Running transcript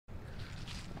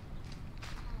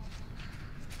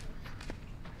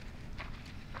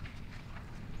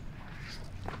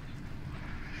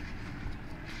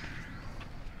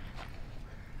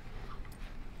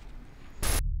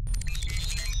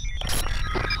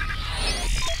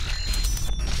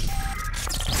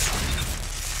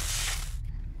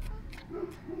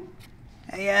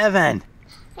Hey, Evan.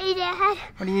 Hey, Dad.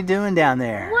 What are you doing down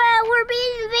there? Well, we're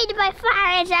being invaded by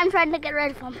fire ants. I'm trying to get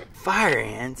rid of them. Fire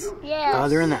ants? Yes. Oh,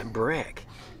 they're in that brick.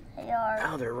 They are.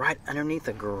 Oh, they're right underneath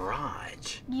the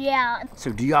garage. Yeah.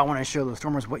 So do y'all want to show the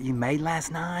Stormers what you made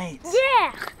last night?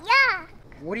 Yeah. Yeah.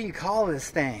 What do you call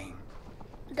this thing?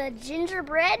 The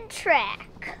gingerbread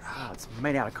track. Oh, it's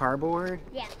made out of cardboard?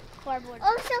 Yeah, cardboard.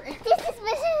 Oh, so this is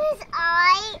missing his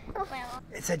eye.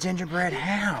 It's a gingerbread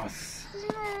house.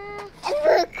 And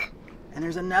look. And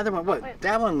there's another one. What?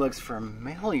 That one looks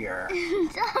familiar.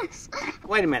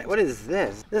 Wait a minute. What is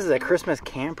this? This is a Christmas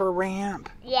camper ramp?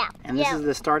 Yeah. And this is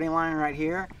the starting line right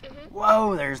here? Mm-hmm.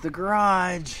 Whoa, there's the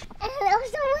garage.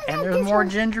 And there's more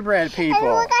gingerbread people.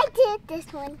 And look, I did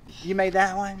this one. You made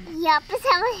that one? Yep, it's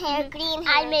have a hair, green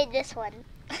hair. I made this one.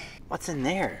 What's in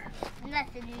there?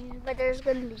 Nothing, but there's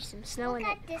going to be some snow in it.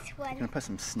 Look at this one. You're going to put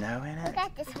some snow in it? Look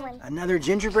at this one. Another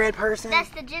gingerbread person? That's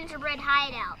the gingerbread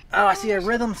hideout. Oh, I see a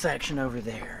rhythm section over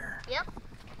there. Yep.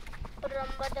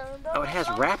 Oh, it has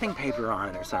wrapping paper on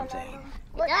it or something.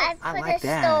 Look, I like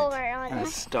that. Star on And a it.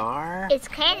 star? It's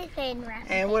candy cane wrapping.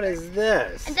 And what is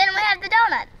this? And then we have the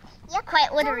donut. Yep.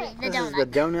 Quite literally, the This donut. is the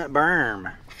donut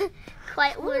berm.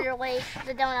 Quite literally,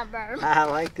 the donut berm. I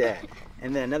like that.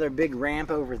 And then another big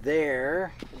ramp over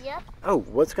there. Yep. Oh,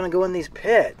 what's going to go in these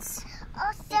pits?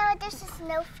 Oh, Sarah, there's a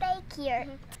snowflake here.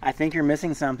 I think you're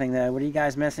missing something, though. What are you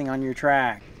guys missing on your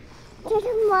track? There's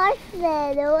a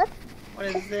marshmallow. What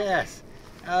is this?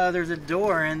 Oh, there's a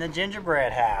door in the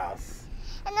gingerbread house.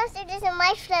 And also there's a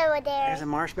marshmallow there. There's a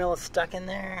marshmallow stuck in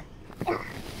there?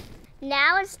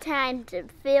 Now it's time to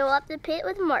fill up the pit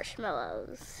with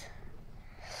marshmallows.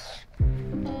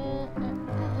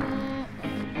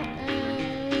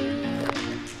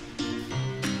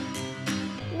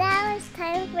 Now it's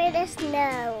time for the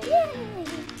snow. Yay!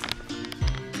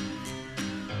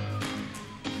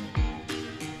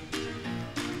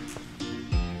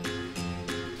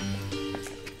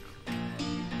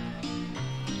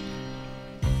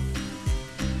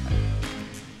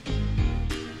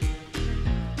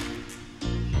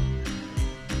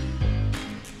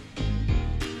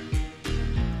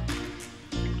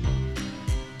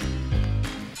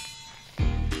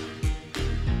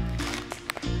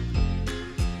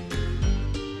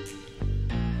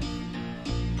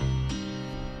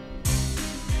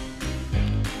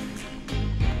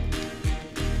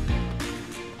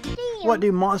 What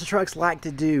do monster trucks like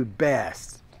to do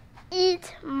best?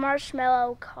 Eat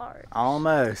marshmallow cars.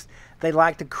 Almost. They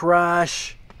like to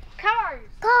crush Cars.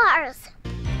 Cars.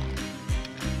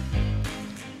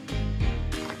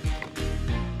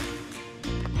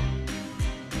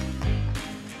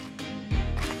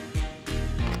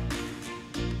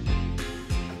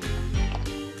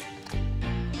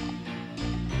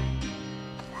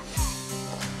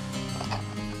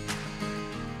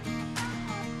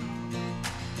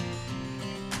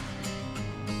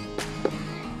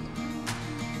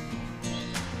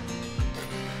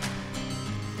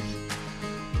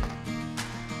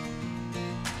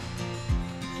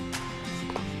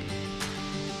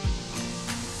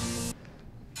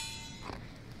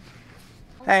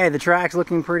 Hey, the track's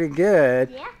looking pretty good.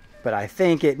 Yeah. But I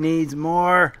think it needs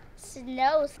more.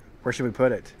 Snow Where should we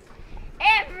put it?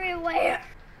 everywhere.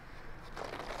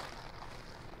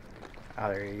 Oh,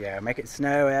 there you go. Make it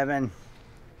snow, Evan.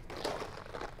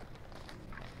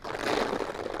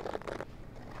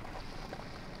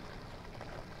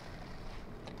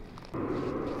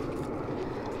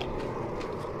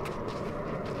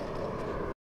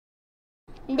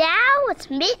 Now let's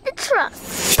meet the truck.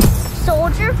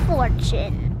 Soldier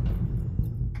Fortune,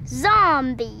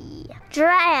 Zombie,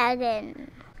 Dragon,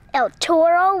 El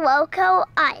Toro Loco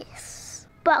Ice,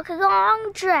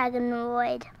 Bakugan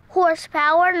Dragonoid,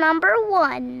 Horsepower number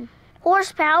 1,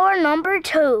 Horsepower number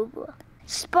 2,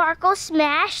 Sparkle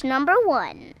Smash number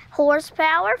 1,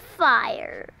 Horsepower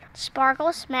Fire,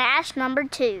 Sparkle Smash number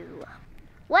 2.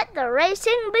 Let the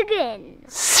racing begin.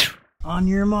 On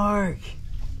your mark.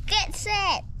 Get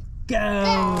set.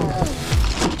 Go!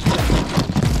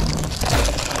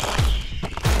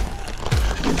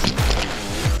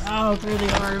 Oh, through the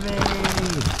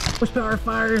RV. Horsepower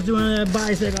Fire is doing a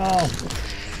bicycle.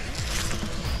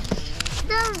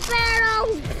 The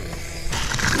barrel.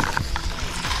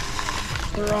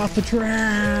 We're off the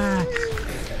track.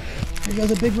 Here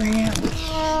goes a big ramp.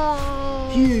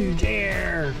 Huge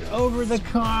air over the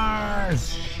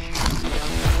cars.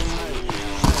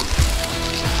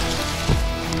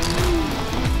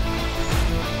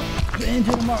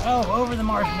 Into the over the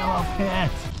marshmallow pit.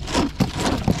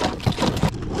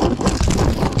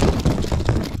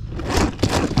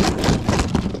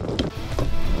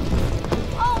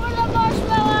 Over the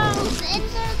marshmallows.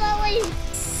 Into the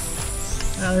leaves.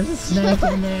 snake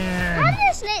in there. How did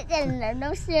a snake get in there?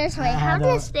 No, seriously. How did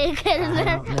a snake get in there?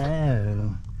 I don't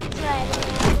know.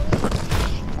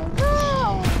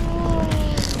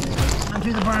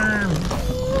 Onto the berm.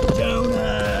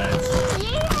 Donuts.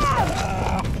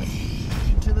 Yeah.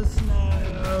 To the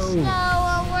snow. Snow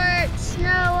will work.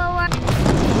 Snow will work.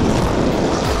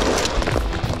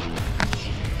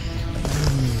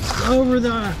 Over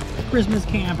the Christmas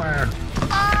camper.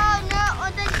 Oh no!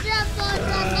 The jumbos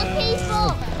and the people.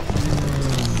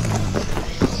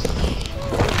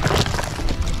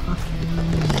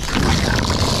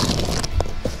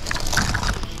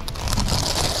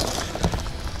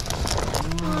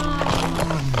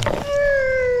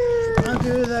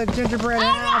 Onto the gingerbread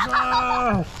house.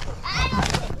 Oh! I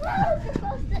don't know what's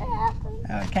supposed to happen.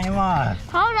 Oh, it came off.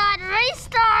 Hold on,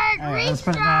 restart, All right, let's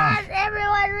put it restart, back.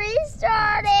 everyone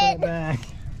restart Put it. it back.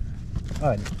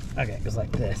 Oh, okay, it goes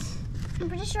like this. I'm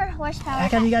pretty sure horsepower. How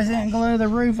come you guys didn't glue the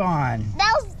roof on?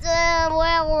 That was, Is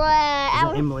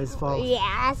that Emily's fault?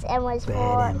 yeah, that's Emily's Bad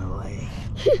fault. Emily.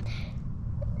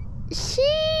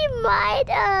 She might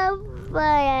have,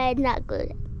 but not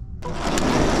good.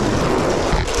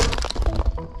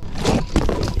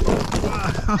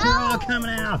 Oh, they're all coming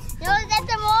out. No, get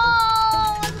them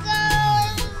all. Let's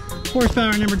go.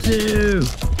 Horsepower number 2.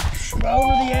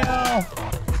 Over the L.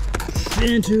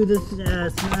 Into the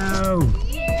snow.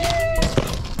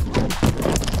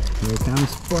 Here comes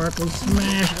Sparkle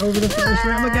Smash over the first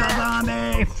round. Look out,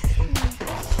 zombie.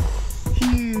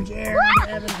 Huge air in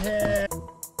Evan's head.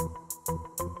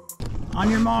 On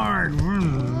your mark.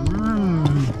 Vroom,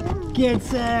 vroom. Get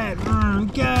set. Vroom,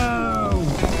 go.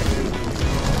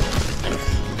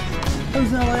 Who's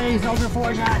the lead? Ultra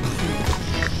 4 shot.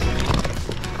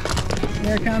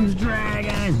 Here comes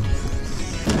Dragon.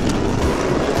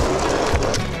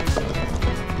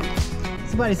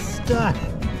 Somebody's stuck.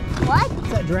 What? Is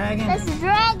that Dragon? That's the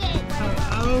dragon.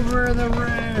 Over the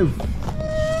roof.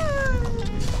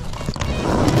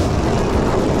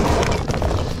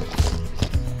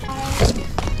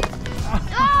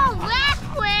 Oh, back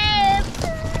whip.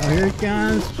 Oh, here it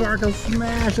comes. Sparkle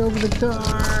Smash over the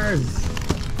cars.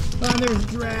 Oh, there's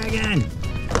Dragon.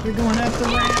 You're going up the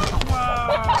ramp.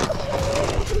 Whoa.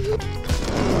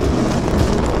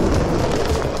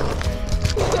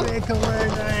 Big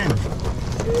collision.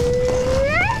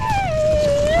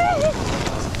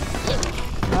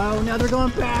 Oh, now they're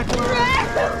going backwards.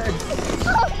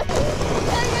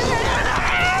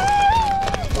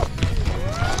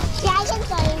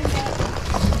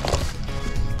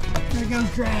 There goes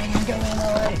Dragon. Go in,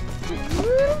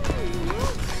 Emily.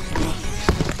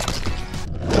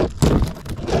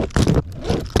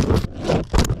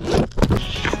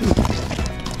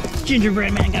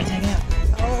 Gingerbread man got taken out.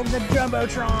 Oh, the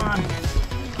Jumbotron.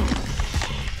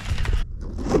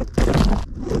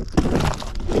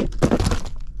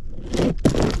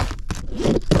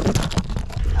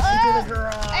 Into the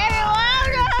garage.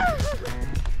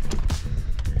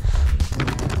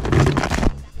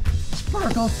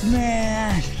 Sparkle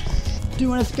Smash.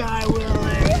 Doing a sky wheeling.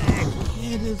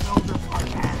 It is over for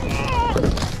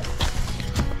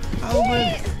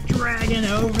over Dragon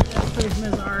over the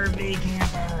Christmas RV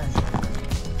camper.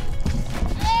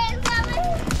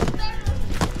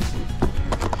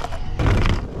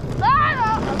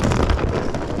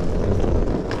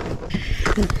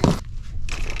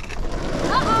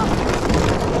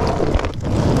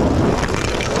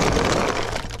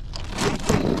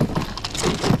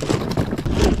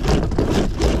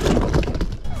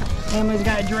 Emily's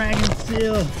got Dragon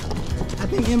still. I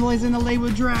think Emily's in the lead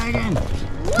with Dragon.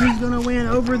 Who's gonna win?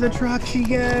 Over the truck she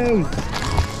goes.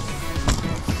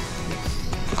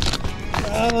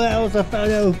 Oh, that was a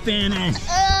photo finish.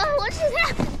 What just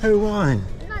happened? Who won?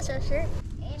 I'm not so sure.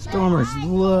 Stormers,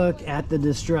 look at the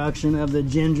destruction of the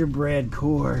gingerbread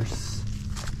course.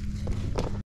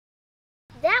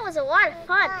 That was a lot of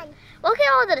fun. Look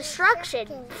at all the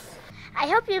destruction. I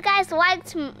hope you guys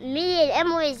liked me and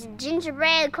Emily's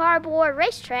gingerbread cardboard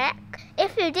racetrack.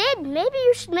 If you did, maybe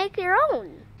you should make your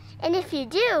own. And if you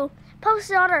do,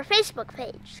 post it on our Facebook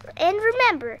page. And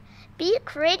remember, be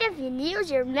creative and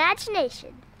use your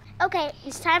imagination. Okay,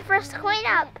 it's time for us to clean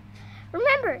up.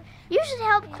 Remember, you should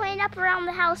help clean up around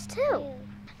the house too.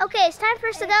 Okay, it's time for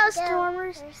us to go,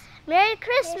 Stormers. Merry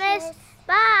Christmas.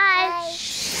 Bye.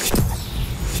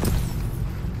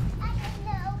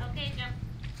 Okay, jump.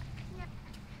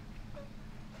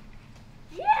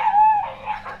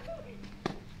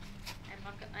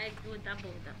 I do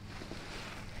double jump.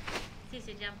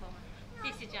 Sisi jump, Mama.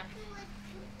 Sisi jump.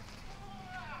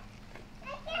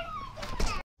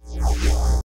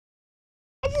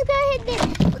 I just got hit there.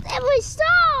 Emily,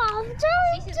 stop!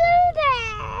 Don't do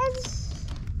that!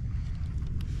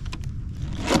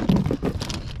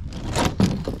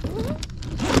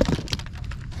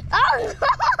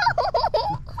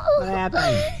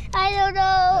 happened? I don't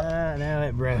know. No,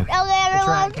 it broke. Okay, The track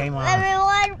everyone, came off.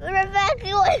 everyone,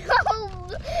 evacuate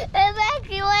home.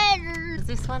 Evacuate. Is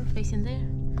this one facing there?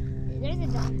 There's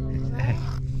a dog over there.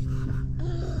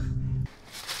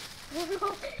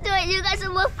 Wait, you got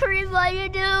some whipped cream on you,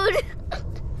 dude.